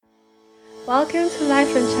Welcome to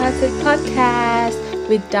Life Uncharted podcast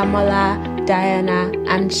with Damola, Diana,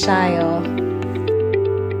 and Shayo.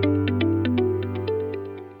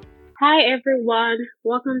 Hi everyone,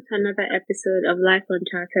 welcome to another episode of Life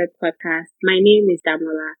Uncharted podcast. My name is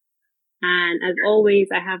Damola, and as always,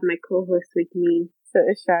 I have my co-host with me. So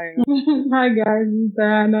it's Shayo. Hi guys, it's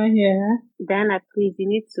Diana here. Diana, please, you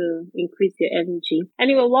need to increase your energy.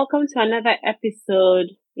 Anyway, welcome to another episode.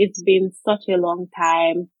 It's been such a long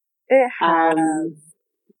time. It has.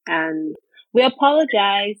 And we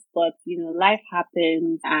apologize, but life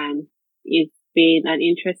happens, and it's been an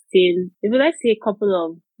interesting, let's say, a couple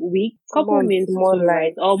of weeks, Months, means more two, like-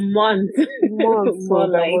 right? Or months, Months, more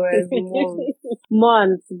so like that was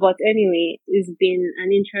months. But anyway, it's been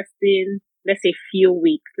an interesting, let's say, few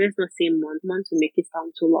weeks. Let's not say months. Months will make it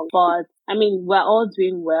sound too long. But I mean, we're all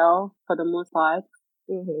doing well for the most part.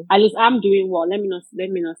 Mm-hmm. At least I'm doing well. Let me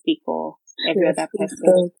not speak for every Yes, other please person.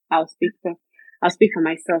 don't. I'll speak for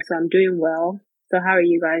myself. So I'm doing well. So how are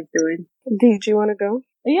you guys doing? Did you want to go?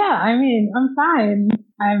 Yeah, I mean, I'm fine.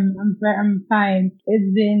 I'm fine.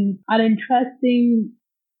 It's been an interesting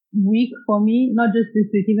week for me, not just this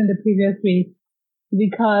week, even the previous week,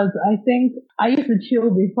 because I think I used to chill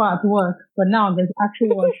before at work, but now there's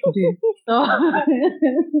actual work to do. So,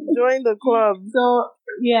 Join the club. so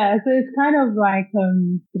it's kind of like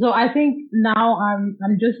so I think now I'm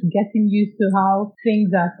just getting used to how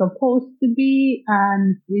things are supposed to be,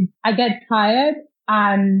 and I get tired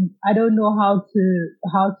and I don't know how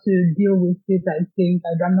to deal with it. I think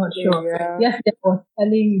I'm not sure. Yeah. Yesterday I was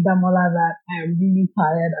telling Damola that I'm really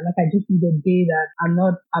tired and like I just need a day that I'm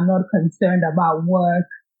not concerned about work,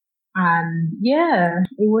 and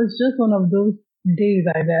it was just one of those days,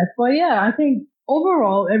 I guess. But yeah, I think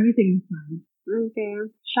overall everything is fine. Okay.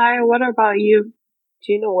 Shire, what about you?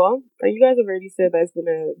 Do you know what? You guys have already said that it's been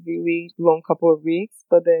a really long couple of weeks,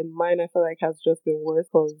 but then mine I feel like has just been worse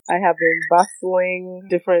because I have been battling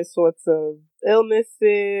different sorts of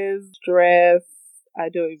illnesses, stress. I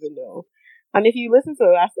don't even know. And if you listen to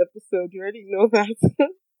the last episode, you already know that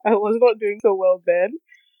I was not doing so well then.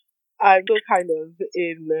 I'm still kind of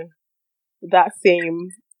in that same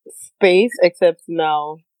space, except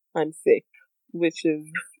now I'm sick, which is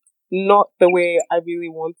not the way I really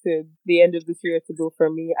wanted the end of this year to go for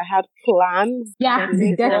me. I had plans. Yeah,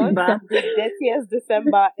 December. The dirtiest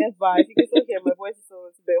December ever. If you can still hear my voice is a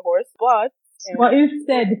little bit hoarse, but But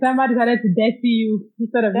instead, December decided to dirty you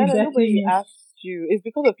instead of you that dirty nobody me. asked you. It's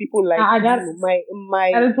because of people like I got- you,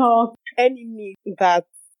 my That is all. enemy that.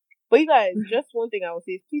 But you guys, just one thing I will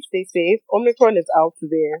say is please stay safe. Omicron is out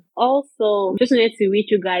there. Also, just wanted to wish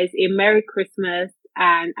you guys a Merry Christmas.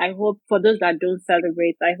 And I hope for those that don't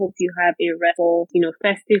celebrate, I hope you have a restful,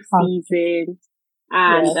 festive season.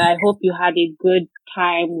 And Yes. I hope you had a good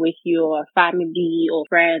time with your family or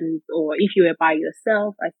friends, or if you were by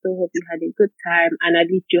yourself, I still hope you had a good time, and at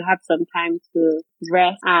least you have some time to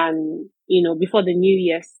rest and, before the new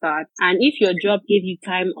year starts. And if your job gave you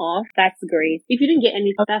time off, that's great. If you didn't get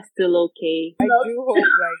any, that's still okay. I do hope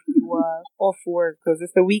like you are off work because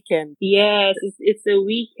it's the weekend. Yes, it's a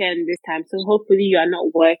weekend this time, so hopefully you are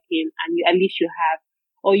not working, and at least you have,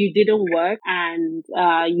 or you didn't work, and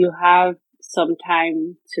you have some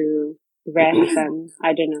time to rest, and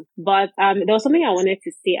I don't know. But there was something I wanted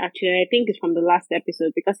to say actually, and I think it's from the last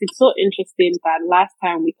episode because it's so interesting that last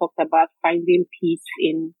time we talked about finding peace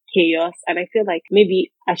in chaos, and I feel like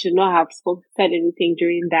maybe I should not have said anything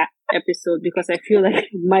during that episode because I feel like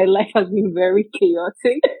my life has been very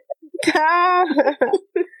chaotic.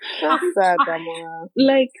 That's sad, Damola.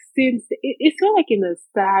 Like, since it's not like in a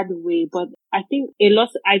sad way, but I think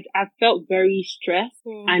I felt very stressed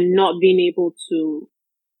and not being able to,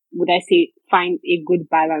 would I say, find a good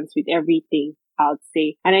balance with everything, I would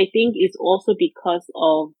say. And I think it's also because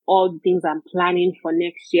of all the things I'm planning for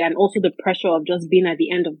next year, and also the pressure of just being at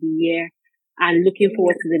the end of the year and looking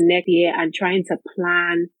forward to the next year and trying to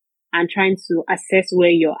plan and trying to assess where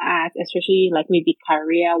you're at, especially like maybe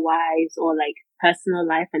career wise or like personal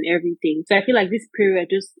life and everything. So I feel like this period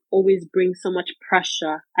just always brings so much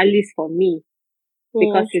pressure, at least for me,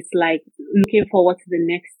 because it's like looking forward to the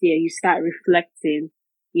next year, you start reflecting,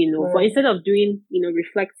 but Right. instead of doing,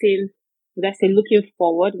 reflecting, let's say looking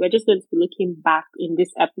forward, we're just going to be looking back in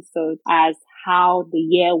this episode as how the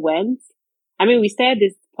year went. I mean, we started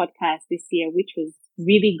this podcast this year, which was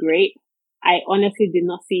really great. I honestly did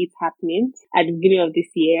not see it happening at the beginning of this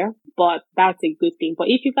year, but that's a good thing. But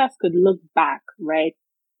if you guys could look back, right,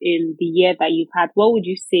 in the year that you've had, what would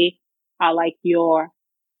you say are like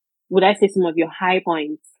would I say some of your high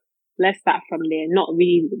points? let's start from there.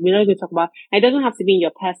 We're not going to talk about, it doesn't have to be in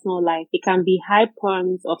your personal life. It can be high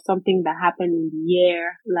points of something that happened in the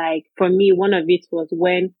year. Like for me, one of it was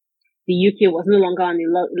when the UK was no longer on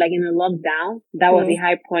in a lockdown. That was a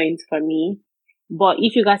high point for me. But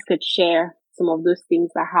if you guys could share some of those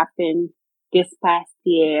things that happened this past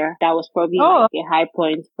year, that was probably like a high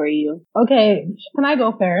point for you. Okay, can I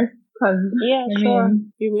go first? Cause sure.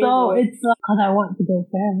 It's because I want to go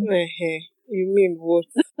first. You mean what?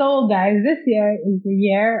 So guys, this year is the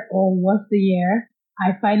year, or was the year,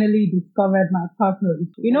 I finally discovered my purpose.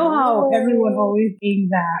 You know how everyone always thinks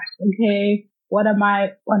that, okay, what am I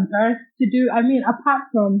on earth to do? I mean, apart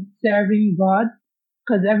from serving God,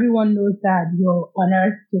 because everyone knows that you're on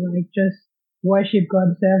earth to like just worship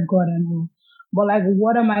God, serve God and all. But like,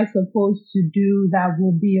 what am I supposed to do that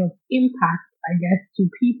will be of impact, I guess, to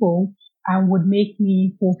people and would make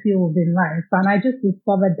me fulfilled in life? And I just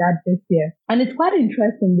discovered that this year. And it's quite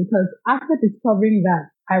interesting because after discovering that,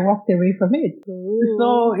 I walked away from it. Ooh.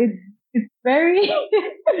 So it's very,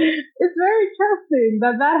 it's very interesting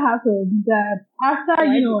that happened. That after, I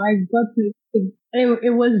got to,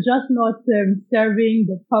 it was just not serving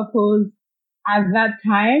the purpose at that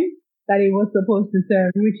time that it was supposed to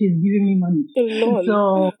serve, which is giving me money.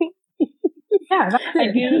 So, yeah, that's it.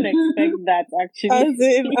 I didn't expect that,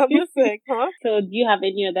 actually. I'm just like, huh? So, do you have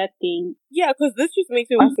any other thing? Yeah, because this just makes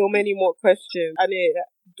me ask so many more questions. And it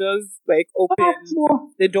does, like, open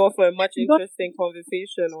the door for a much interesting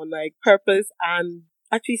conversation on, like, purpose and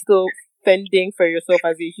actually still fending for yourself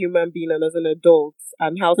as a human being and as an adult,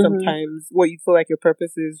 and how sometimes what you feel like your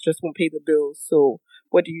purpose is just won't pay the bills. So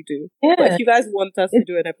what do you do? Yeah. But if you guys want us to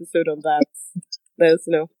do an episode on that, let us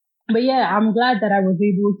know. But yeah, I'm glad that I was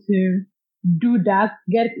able to do that,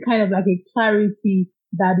 get kind of like a clarity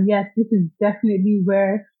that yes, this is definitely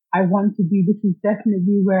where I want to be. This is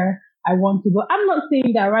definitely where I want to go. I'm not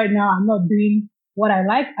saying that right now I'm not doing what I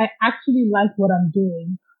like. I actually like what I'm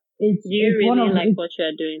doing. You really like what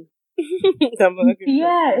you're doing.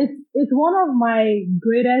 Yeah, it's one of my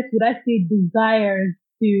greatest, would I say, desires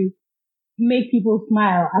to make people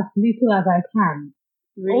smile as little as I can.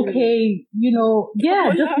 Really? Okay,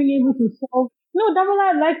 just being able to solve. No,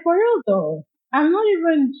 Damola, like for real though. I'm not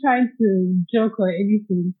even trying to joke or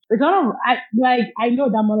anything. It's one of, I know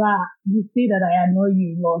Damola, you say that I annoy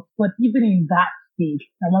you a lot, but even in that stage,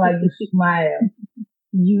 Damola, you smile.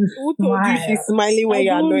 Who told you she's smiling when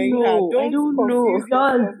you're annoying her? I don't know. Just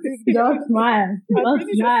smile. Just smile.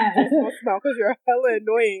 Because you're hella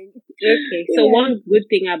annoying. Okay, so one good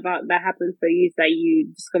thing about that happened for you is that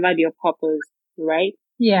you discovered your purpose, right?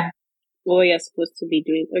 Yeah. What you're supposed to be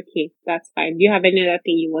doing. Okay, that's fine. Do you have any other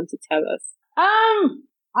thing you want to tell us?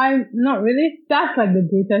 I'm not really. That's like the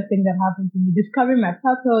greatest thing that happened to me. Discovering my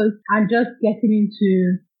purpose and just getting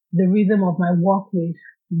into the rhythm of my walk with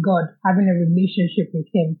God, having a relationship with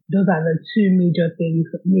Him. Those are the two major things,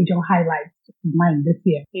 major highlights of mine this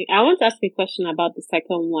year. I want to ask a question about the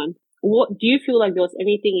second one. What do you feel like there was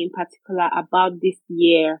anything in particular about this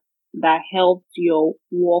year that helped your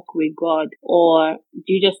walk with God, or do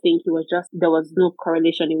you just think it was just there was no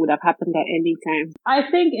correlation, it would have happened at any time? I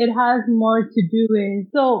think it has more to do with,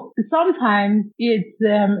 so sometimes it's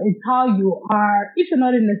how you are. If you're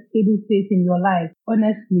not in a stable state in your life,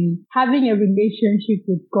 honestly, having a relationship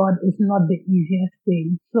with God is not the easiest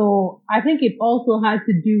thing. So I think it also had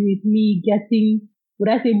to do with me getting, would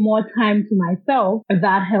I say, more time to myself,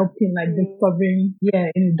 that helped in like discovering,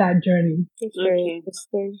 in that journey. Okay.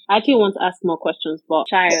 I actually want to ask more questions, but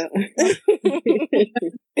child.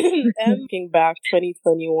 Looking back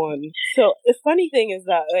 2021. So the funny thing is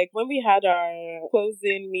that like when we had our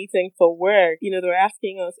closing meeting for work, they were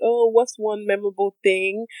asking us, oh, what's one memorable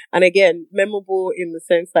thing? And again, memorable in the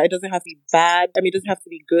sense that it doesn't have to be bad. I mean, it doesn't have to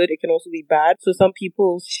be good. It can also be bad. So some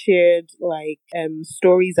people shared like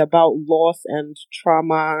stories about loss and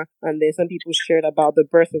trauma, and then some people shared about the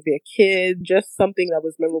birth of their kid, just something that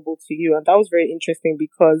was memorable to you. And that was very interesting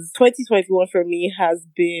because 2021 for me has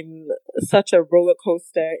been such a roller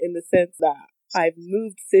coaster in the sense that I've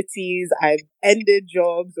moved cities, I've ended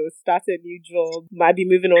jobs or started new jobs, might be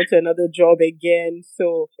moving on to another job again.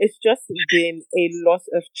 So it's just been a lot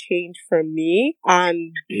of change for me.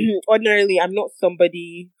 And ordinarily, I'm not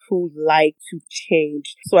somebody who like to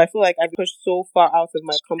change. So I feel like I've pushed so far out of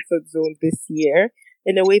my comfort zone this year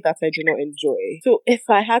in a way that I do not enjoy. So if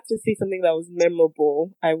I had to say something that was memorable,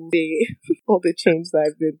 I would say all the change that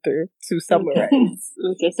I've been through, to summarize.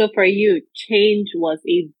 Okay, so for you, change was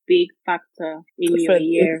a big factor in your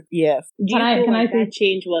year. Yes. Can I say that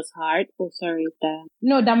change was hard? Oh, sorry, Dan.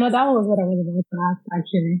 No, Damla, that was what I was about to ask,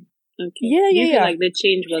 actually. Okay. You feel like the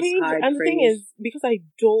change was hard. And the thing is, because I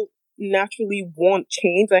don't naturally want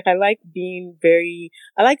change. Like I like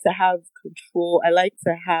I like to have control. I like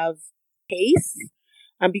to have pace.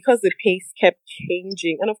 And because the pace kept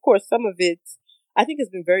changing, and of course, some of it I think has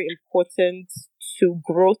been very important to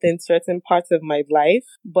growth in certain parts of my life,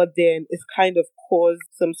 but then it's kind of caused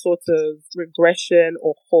some sort of regression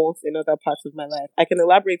or halt in other parts of my life. I can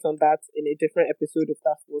elaborate on that in a different episode if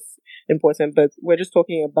that was important, but we're just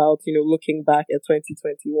talking about, looking back at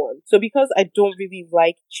 2021. So because I don't really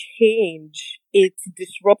like change, it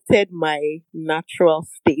disrupted my natural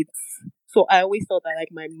states. So I always felt that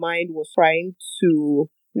like my mind was trying to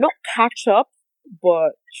not catch up,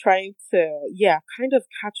 but trying to, kind of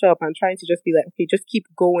catch up and trying to just be like, okay, just keep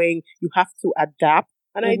going. You have to adapt.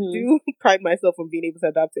 And I do pride myself on being able to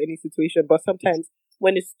adapt to any situation. But sometimes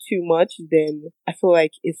when it's too much, then I feel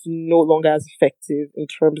like it's no longer as effective in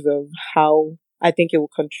terms of how I think it will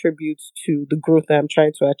contribute to the growth that I'm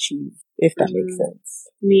trying to achieve, if that makes sense.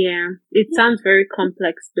 Yeah, it sounds very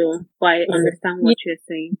complex though, but I understand what you're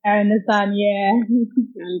saying. I understand, yeah.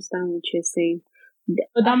 I understand what you're saying.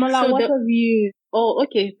 So Damola, what have you? Oh,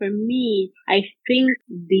 okay. For me, I think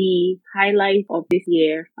the highlight of this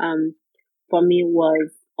year, for me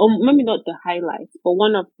was, or maybe not the highlight, but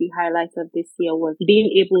one of the highlights of this year was being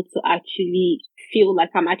able to actually feel like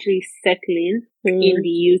I'm actually settling in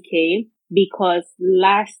the UK, because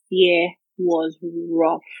last year was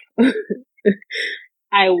rough.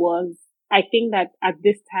 I think that at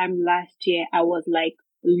this time last year, I was like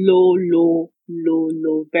low,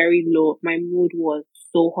 very low. My mood was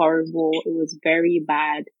so horrible. It was very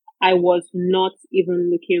bad. I was not even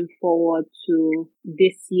looking forward to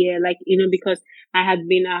this year, because I had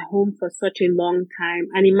been at home for such a long time,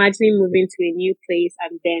 and imagining moving to a new place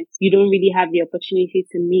and then you don't really have the opportunity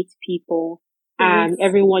to meet people. And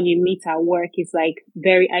everyone you meet at work is like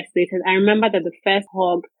very isolated. I remember that the first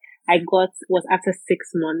hug I got was after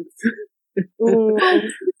 6 months.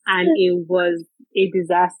 And it was a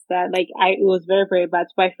disaster. It was very, very bad.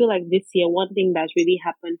 So I feel like this year, one thing that's really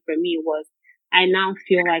happened for me was I now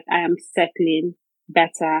feel like I am settling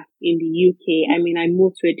better in the UK. I mean, I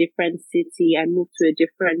moved to a different city. I moved to a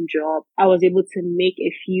different job. I was able to make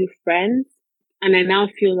a few friends. And I now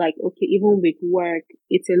feel like, okay, even with work,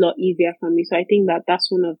 it's a lot easier for me. So I think that that's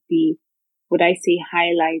one of the, would I say,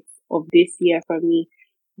 highlights of this year for me.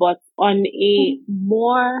 But on a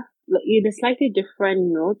more, in a slightly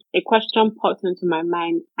different note, a question popped into my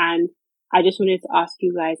mind, and I just wanted to ask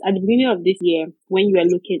you guys, at the beginning of this year, when you were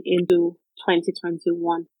looking into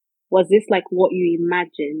 2021, was this like what you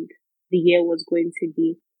imagined the year was going to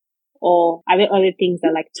be? Or are there other things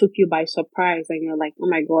that like took you by surprise and you're like, oh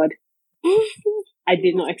my God, I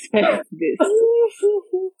did not expect this?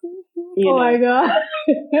 Oh my God.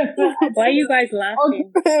 Why are you guys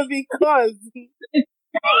laughing? Because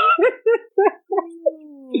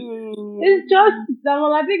it's just that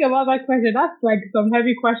when I think about that question, that's like some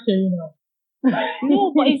heavy question,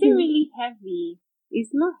 No, but is it really heavy?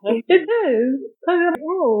 It's not heavy. It is.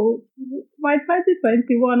 My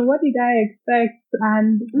 2021, what did I expect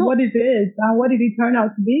and what is it and what did it turn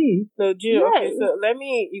out to be? So, Jill, okay, so let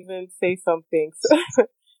me even say something.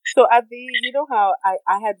 So at the, how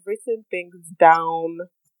I had written things down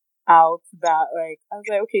out that like, I was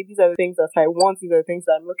like, okay, these are the things that I want, these are the things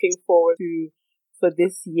that I'm looking forward to for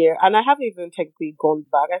this year. And I haven't even technically gone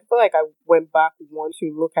back. I feel like I went back once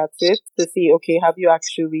to look at it to see, okay, have you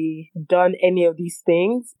actually done any of these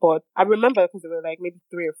things? But I remember because there were like maybe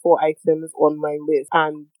 3 or 4 items on my list,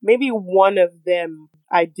 and maybe one of them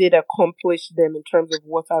I did accomplish them in terms of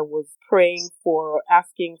what I was praying for or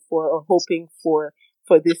asking for or hoping for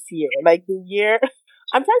this year. Like the year,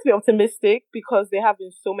 I'm trying to be optimistic because there have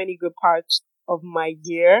been so many good parts of my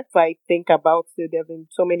year. If I think about it, there have been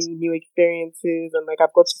so many new experiences, and like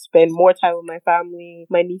I've got to spend more time with my family,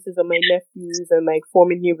 my nieces and my nephews, and like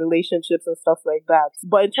forming new relationships and stuff like that.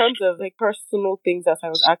 But in terms of like personal things that I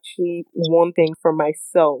was actually wanting for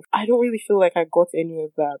myself, I don't really feel like I got any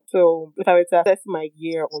of that. So if I were to assess my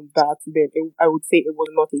year on that, then I would say it was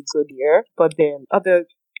not a good year. But then other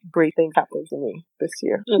great things happened to me this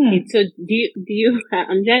year. Okay, so do you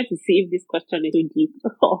I'm trying to see if this question is too deep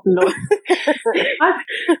or not.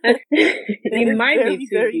 It might be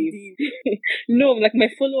too deep. No, like my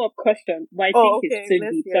follow-up question, but I think it's too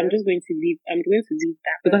deep. So I'm going to leave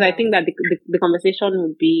that because I think that the conversation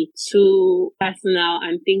would be too personal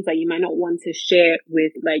and things that you might not want to share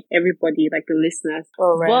with like everybody, like the listeners.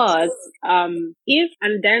 But if,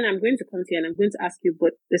 and then I'm going to come to you and I'm going to ask you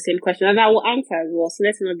both the same question and I will answer as well. So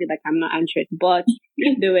let's not be like I'm not answering. But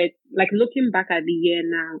if they were like looking back at the year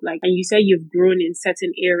now, like, and you said you've grown in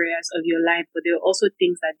certain areas of your life, but there were also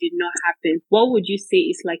things that did not happen. What would you say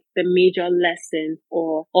is like the major lesson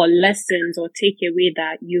or lessons or takeaway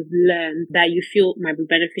that you've learned that you feel might be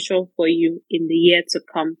beneficial for you in the year to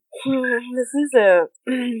come? This is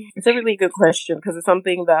it's a really good question because it's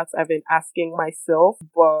something that I've been asking myself,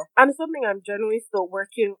 and it's something I'm generally still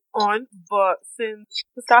working on. But since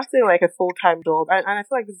starting like a full-time job, and I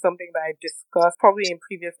feel like this is something that I discussed probably in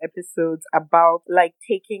previous episodes about like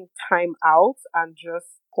taking time out and just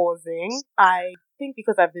pausing. I think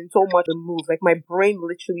because I've been so much on the move, like my brain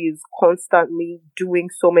literally is constantly doing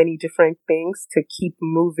so many different things to keep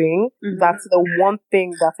moving. Mm-hmm. That's the one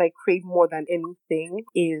thing that I crave more than anything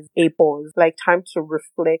is a pause, like time to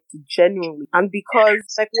reflect genuinely. And because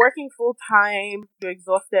like working full time, you're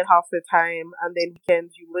exhausted half the time, and then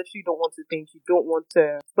weekends you literally don't want to think, you don't want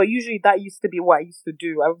to. But usually that used to be what I used to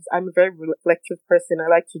do. I'm a very reflective person. I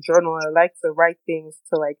like to journal. I like to write things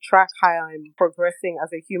to like track how I'm progressing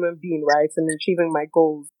as a human being, right, and achieving my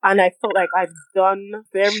goals. And I felt like I've done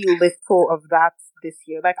very little of that this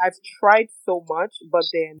year. Like I've tried so much, but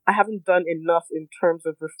then I haven't done enough in terms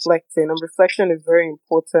of reflecting. And reflection is very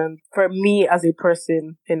important for me as a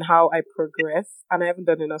person in how I progress. And I haven't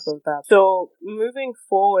done enough of that. So moving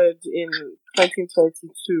forward in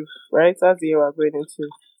 2022, right? That's the year we're going into.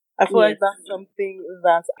 I feel like that's something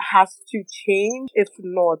that has to change. If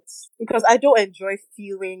not, because I don't enjoy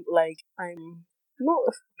feeling like I'm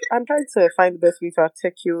trying to find the best way to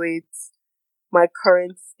articulate my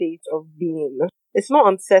current state of being. It's not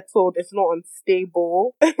unsettled, it's not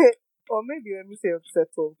unstable. Or maybe let me say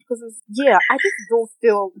unsettled. Because I just don't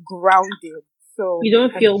feel grounded. So you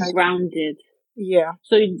don't feel grounded. Yeah.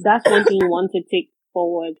 So that's one thing you want to take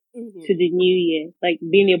forward to the new year. Like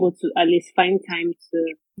being able to at least find time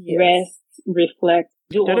to rest, reflect,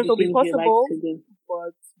 do all the things you like to do.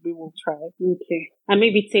 But we will try. Okay. And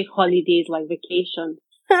maybe take holidays like vacation.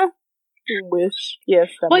 Wish. Yes.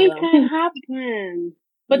 But it can happen.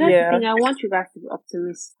 But that's the thing. I want you guys to be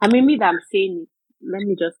optimistic. I mean, me that I'm saying it. Let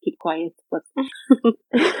me just keep quiet. But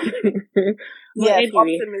yes,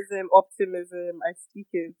 anyway. Optimism. I speak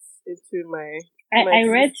it into my. I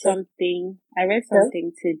read something.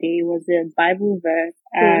 Today. It was a Bible verse,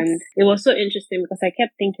 and it was so interesting because I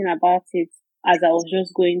kept thinking about it as I was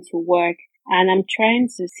just going to work. And I'm trying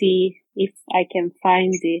to see if I can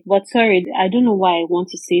find it. But sorry, I don't know why I want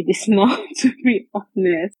to say this now, to be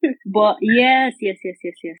honest. But yes.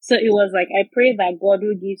 So it was like, I pray that God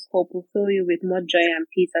who gives hope will fill you with more joy and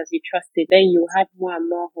peace as you trust it. Then you'll have more and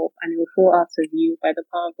more hope and it will flow out of you by the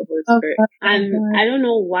power of the Holy Spirit. And I don't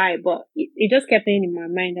know why, but it just kept playing in my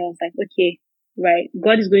mind. I was like, okay, right,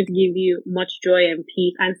 God is going to give you much joy and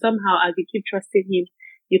peace. And somehow as you keep trusting Him,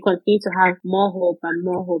 you continue to have more hope and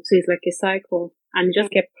more hope. So it's like a cycle. And it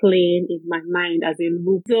just kept playing in my mind as a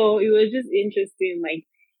loop. So it was just interesting, like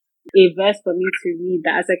a verse for me to read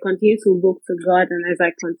that as I continue to look to God and as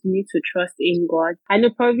I continue to trust in God. I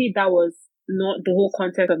know probably that was not the whole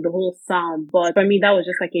context of the whole psalm, but for me that was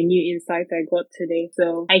just like a new insight I got today.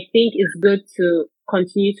 So I think it's good to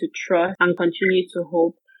continue to trust and continue to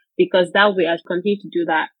hope, because that way as I continue to do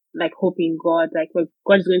that, like hope in God, like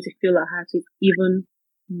God is going to fill our hearts with even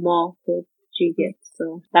more hope you get.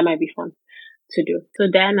 So that might be fun to do. So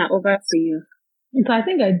Diana, over to you. So I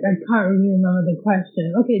think I can't really remember the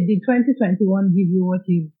question. Okay, did 2021 give you what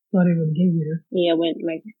you thought it would give you? Yeah, I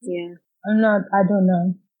don't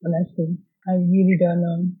know, honestly. I really don't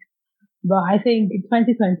know. But I think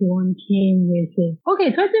 2021 came with it.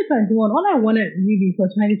 Okay, 2021, all I wanted really for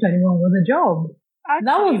 2021 was a job.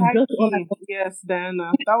 Actually, that was just all I wanted. Yes,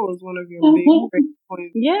 Diana, that was one of your big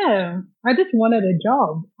points. Yeah, I just wanted a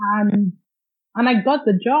job, and I got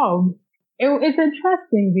the job. It's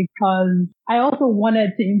interesting because I also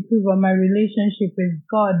wanted to improve on my relationship with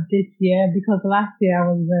God this year, because last year I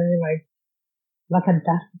was very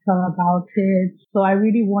lackadaisical about it. So I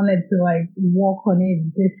really wanted to work on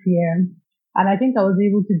it this year, and I think I was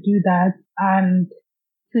able to do that. And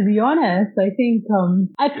to be honest, I think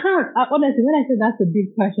honestly, when I say that's a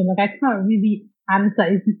big question, I can't really answer.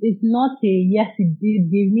 It's not a yes, it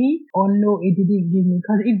did give me, or no, it didn't give me,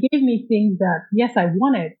 because it gave me things that yes, I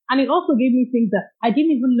wanted, and it also gave me things that I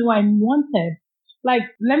didn't even know I wanted.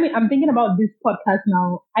 I'm thinking about this podcast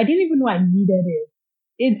now. I didn't even know I needed it.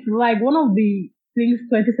 It's like one of the things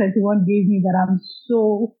 2021 gave me that I'm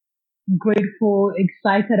so grateful,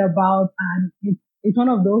 excited about, and it's one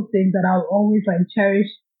of those things that I'll always cherish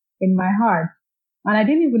in my heart. And I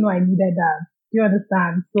didn't even know I needed that. Do you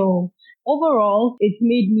understand? So overall, it's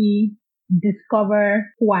made me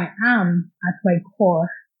discover who I am at my core.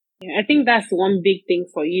 Yeah, I think that's one big thing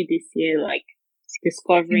for you this year.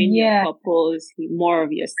 discovering your purpose, more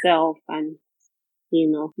of yourself, and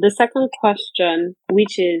the second question,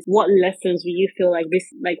 which is, what lessons will you feel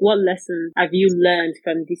what lessons have you learned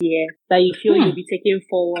from this year that you feel you'll be taking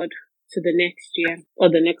forward to the next year or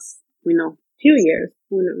the next, few years?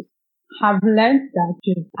 Who knows? Have learned that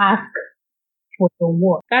you ask for your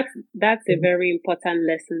work. That's a very important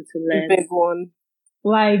lesson to learn. Big one.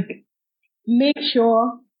 Like, make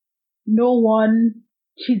sure no one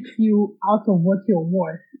cheats you out of what you're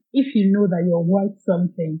worth. If you know that you're worth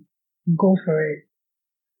something, go for it.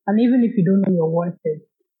 And even if you don't know you're worth it,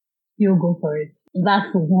 still go for it.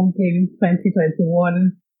 That's the one thing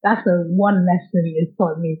 2021, that's the one lesson it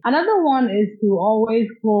taught me. Another one is to always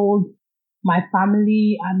hold my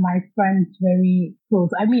family and my friends very close.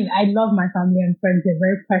 I mean, I love my family and friends. They're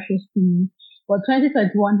very precious to me. But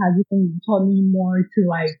 2021 has even taught me more to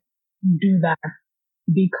do that,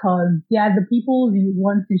 because they are the people you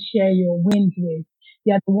want to share your wins with.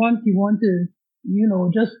 They are the ones you want to,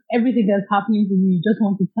 just everything that's happening to you just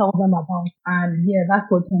want to tell them about. And yeah, that's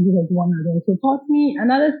what 2021 has also taught me.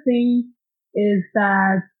 Another thing is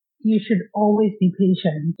that you should always be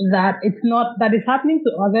patient. That that it's happening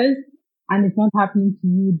to others and it's not happening to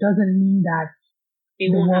you doesn't mean that the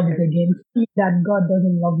world is against you, that God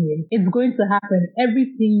doesn't love you. It's going to happen.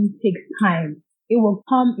 Everything takes time. It will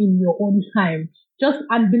come in your own time.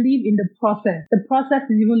 And believe in the process. The process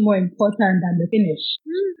is even more important than the finish.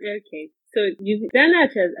 Okay. So then I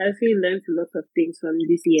has actually learned a lot of things from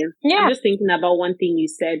this year. Yeah. I'm just thinking about one thing you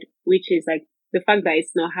said, which is the fact that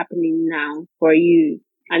it's not happening now for you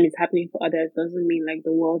and it's happening for others doesn't mean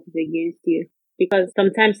the world is against you. Because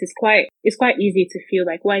sometimes it's quite easy to feel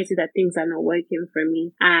why is it that things are not working for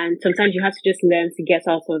me? And sometimes you have to just learn to get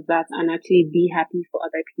out of that and actually be happy for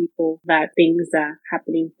other people that things are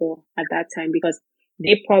happening for at that time, because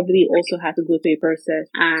they probably also had to go through a process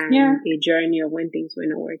and a journey of when things were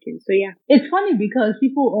not working. So yeah. It's funny because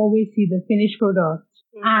people always see the finished product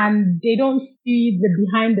and they don't see the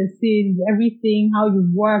behind the scenes, everything, how you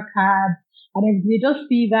work hard. And they just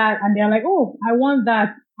see that and they're like, oh, I want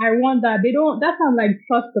that. That's not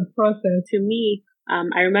trust the process. To me,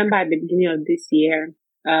 I remember at the beginning of this year,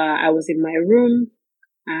 I was in my room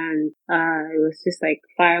and, it was just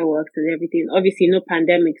fireworks and everything. Obviously no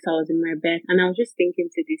pandemic, so I was in my bed and I was just thinking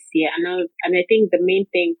to this year. And I think the main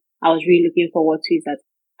thing I was really looking forward to is that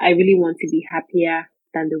I really want to be happier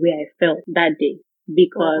than the way I felt that day.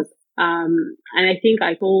 Because, and I think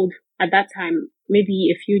I told at that time,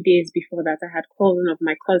 maybe a few days before that, I had called one of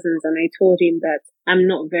my cousins and I told him that I'm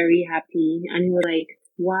not very happy. And he was like,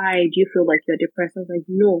 why? Do you feel like you're depressed? I was like,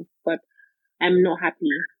 no, but I'm not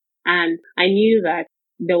happy. And I knew that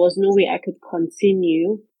there was no way I could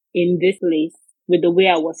continue in this place with the way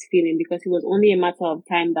I was feeling, because it was only a matter of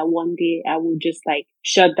time that one day I would just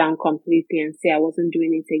shut down completely and say I wasn't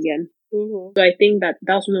doing it again. Mm-hmm. So I think that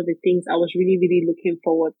was one of the things I was really, really looking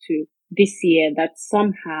forward to this year, that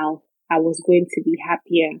somehow I was going to be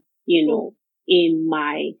happier, in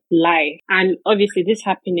my life. And obviously this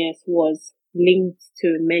happiness was linked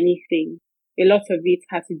to many things. A lot of it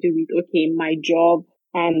had to do with, my job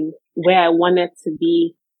and where I wanted to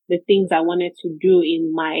be, the things I wanted to do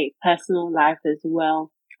in my personal life as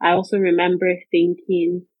well. I also remember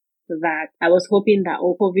thinking that I was hoping that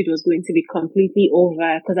COVID was going to be completely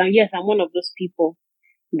over, because I'm one of those people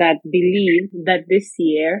that believe that this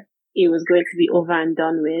year it was going to be over and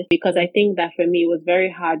done with, because I think that for me it was very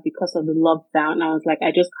hard because of the lockdown. I was like,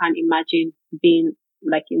 I just can't imagine being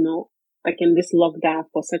in this lockdown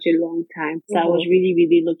for such a long time. So I was really,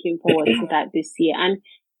 really looking forward to that this year. And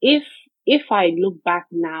if I look back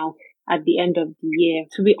now at the end of the year,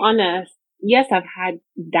 to be honest, yes, I've had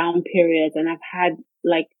down periods and I've had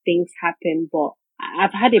things happen, but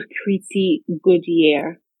I've had a pretty good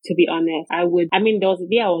year, to be honest. There was a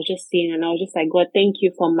day I was just saying, and I was just like, God, thank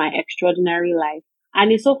you for my extraordinary life.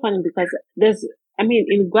 And it's so funny because in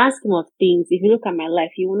the grand scheme of things, if you look at my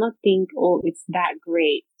life, you will not think, oh, it's that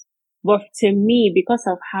great. But to me, because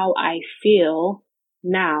of how I feel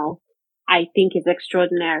now, I think it's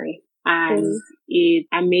extraordinary and it's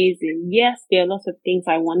amazing. Yes, there are lots of things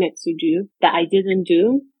I wanted to do that I didn't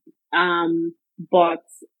do. But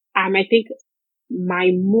I think my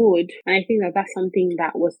mood, and I think that's something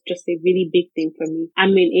that was just a really big thing for me.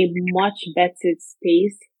 I'm in a much better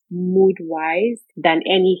space mood-wise than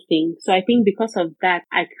anything. So I think because of that,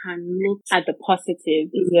 I can look at the positive.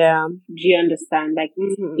 Yeah. Do you understand?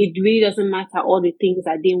 It really doesn't matter all the things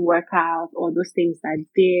that didn't work out or those things that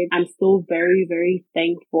did. I'm still very, very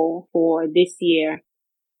thankful for this year.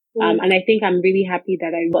 And I think I'm really happy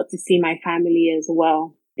that I got to see my family as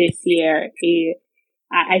well this year.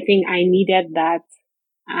 I think I needed that.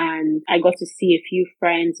 and I got to see a few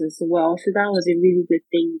friends as well. So that was a really good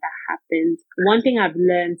thing that happened. One thing I've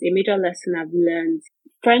learned, a major lesson I've learned,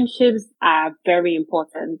 friendships are very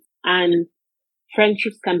important, and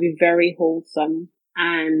friendships can be very wholesome,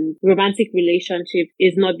 and romantic relationship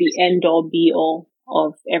is not the end all be all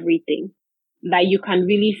of everything. Like you can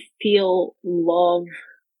really feel love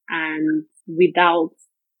and without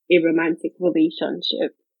a romantic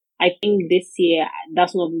relationship. I think this year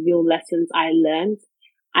that's one of the real lessons I learned.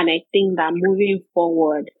 And I think that moving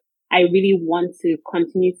forward, I really want to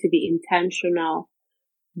continue to be intentional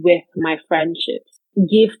with my friendships,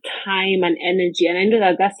 give time and energy. And I know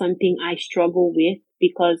that that's something I struggle with,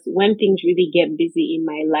 because when things really get busy in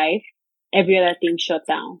my life, every other thing shuts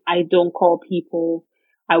down. I don't call people.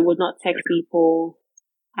 I would not text people.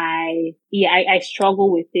 I struggle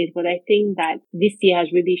with it, but I think that this year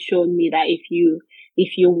has really shown me that if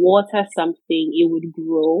you water something, it would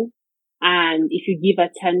grow. And if you give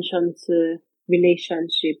attention to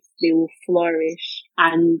relationships, they will flourish,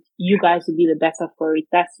 and you guys will be the better for it.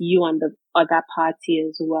 That's you and the other party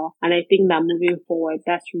as well. And I think that moving forward,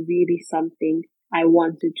 that's really something I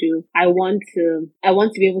want to do. I want to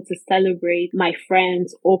be able to celebrate my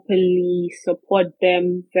friends openly, support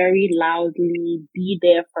them very loudly, be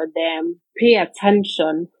there for them, pay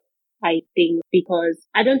attention, I think, because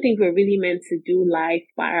I don't think we're really meant to do life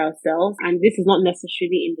by ourselves. And this is not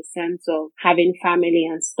necessarily in the sense of having family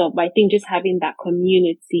and stuff, but I think just having that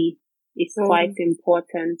community is quite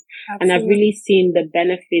important. Absolutely. And I've really seen the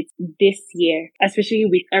benefits this year, especially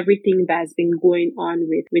with everything that's been going on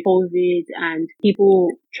with COVID and people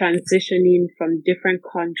transitioning from different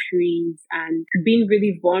countries and being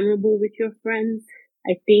really vulnerable with your friends.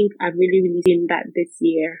 I think I've really seen that this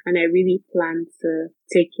year, and I really plan to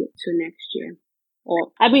take it to next year.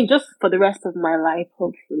 Or, I mean, just for the rest of my life,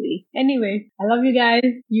 hopefully. Anyway, I love you guys.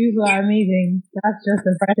 You are amazing. That's just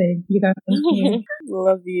the first thing. You guys continue.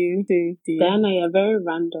 Love you too, dear. Diana, you're very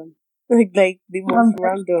random. Like the most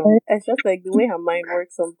random. It's just like the way her mind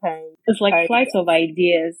works sometimes. It's like flight of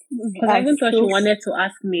ideas. Because I even thought she wanted to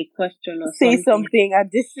ask me a question or say something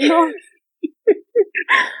additional.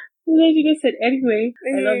 And then she just said, anyway,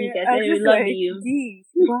 I love you guys. I love you. Geez,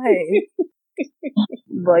 why?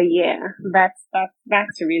 But yeah,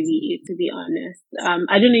 that's really it, to be honest.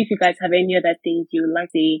 I don't know if you guys have any other things you would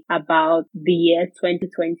like to say about the year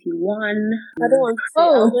 2021. I don't want to say,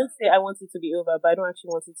 I was going to say I want it to be over, but I don't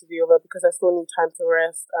actually want it to be over because I still need time to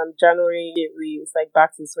rest. And January, it's like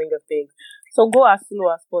back to the swing of things. So go as slow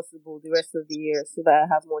as possible the rest of the year so that I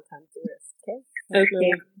have more time to rest.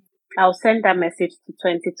 Okay. I'll send that message to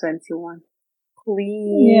 2021.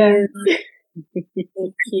 Please. Yeah.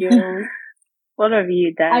 Thank you. What of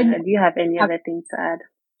you, Diana? Do you have any other things to add?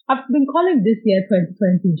 I've been calling this year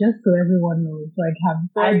 2020 just so everyone knows. Like,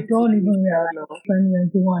 I don't even realize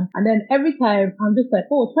 2021. And then every time I'm just like,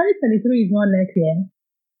 oh, 2023 is not next year.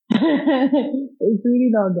 It's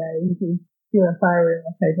really not, guys. It's still a far away,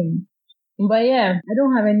 I think. But yeah, I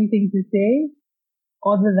don't have anything to say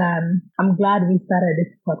other than I'm glad we started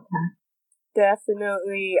this podcast.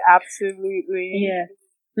 Definitely, absolutely. Yeah.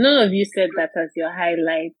 None of you said that as your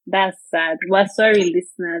highlight. That's sad. We're sorry,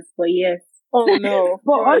 listeners, but yes. Oh no.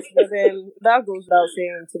 But then that goes without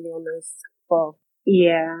saying, to be honest. Wow.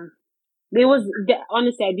 Yeah.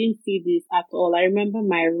 Honestly, I didn't see this at all. I remember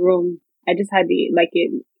my room. I just had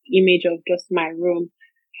an image of just my room.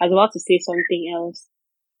 I was about to say something else,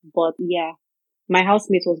 but yeah, my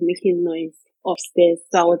housemate was making noise upstairs,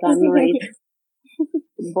 so I was annoyed.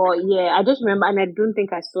 But yeah, I just remember, and I don't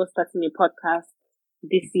think I saw starting a podcast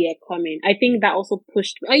this year coming. I think that also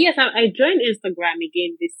pushed me. Oh yes, I joined Instagram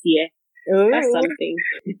again this year. Ooh. That's something.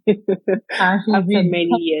 After many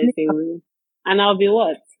years away. And I'll be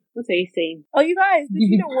what? What are you saying? Oh, you guys,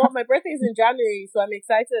 did you know what? My birthday is in January, so I'm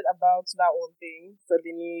excited about that one thing for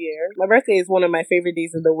the new year. My birthday is one of my favorite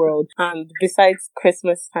days in the world. And besides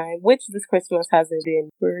Christmas time, which this Christmas hasn't been,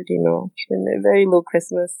 it's been a very low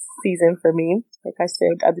Christmas season for me, like I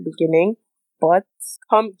said at the beginning. But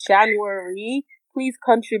come January, please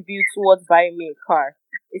contribute towards buying me a car.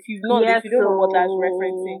 If you don't know what that's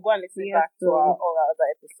referencing, go and listen back to all our other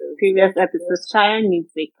episodes. Previous episodes. Chaya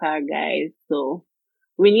needs a car, guys, so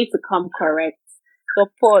we need to come correct.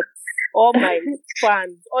 Support all my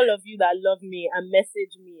fans, all of you that love me and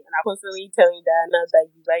message me and are constantly telling Diana that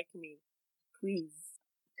you like me. Please.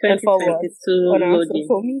 And follow us on our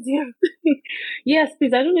social media. Yes,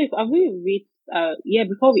 please. I don't know if have we reached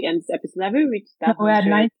before we end this episode, have we reached that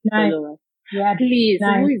 100 followers? Yeah, please,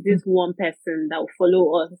 who is this one person that will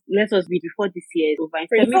follow us? Let us read before this year is over.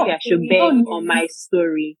 Instead, maybe I should beg on my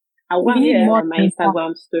story. I want to on my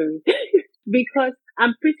Instagram story. Because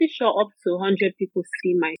I'm pretty sure up to 100 people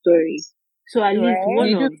see my story. So at least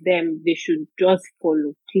one of them, they should just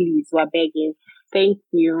follow. Please, we're begging. Thank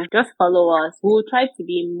you. Just follow us. We'll try to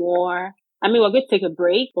be more, we're going to take a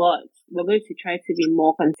break, but we're going to try to be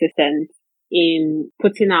more consistent in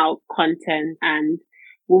putting out content, and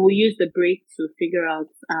we will use the break to figure out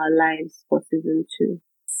our lives for season 2.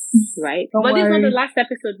 Right? But this is not the last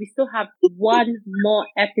episode. We still have one more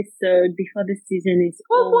episode before the season is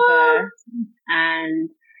over. And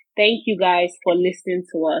thank you guys for listening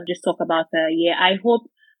to us just talk about the year. I hope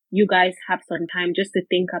you guys have some time just to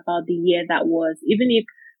think about the year that was. Even if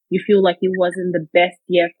you feel like it wasn't the best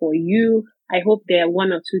year for you, I hope there are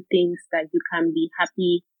 1 or 2 things that you can be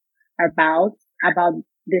happy about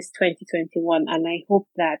this 2021. And I hope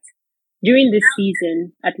that during this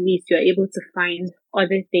season, at least you're able to find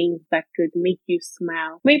other things that could make you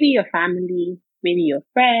smile. Maybe your family, maybe your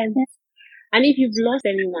friends. And if you've lost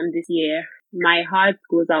anyone this year, my heart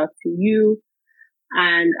goes out to you.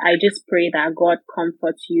 And I just pray that God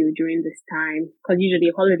comforts you during this time. Because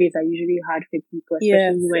usually holidays are usually hard for people,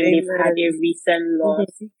 especially when they've had a recent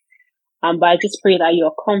loss. But I just pray that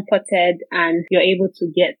you're comforted and you're able to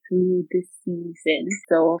get through this season.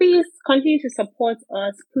 So please continue to support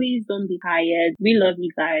us. Please don't be tired. We love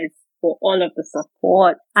you guys for all of the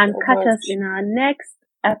support. And catch us in our next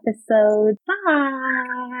episode.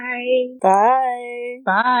 Bye. Bye.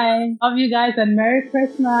 Bye. Love you guys and Merry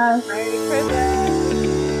Christmas. Merry Christmas.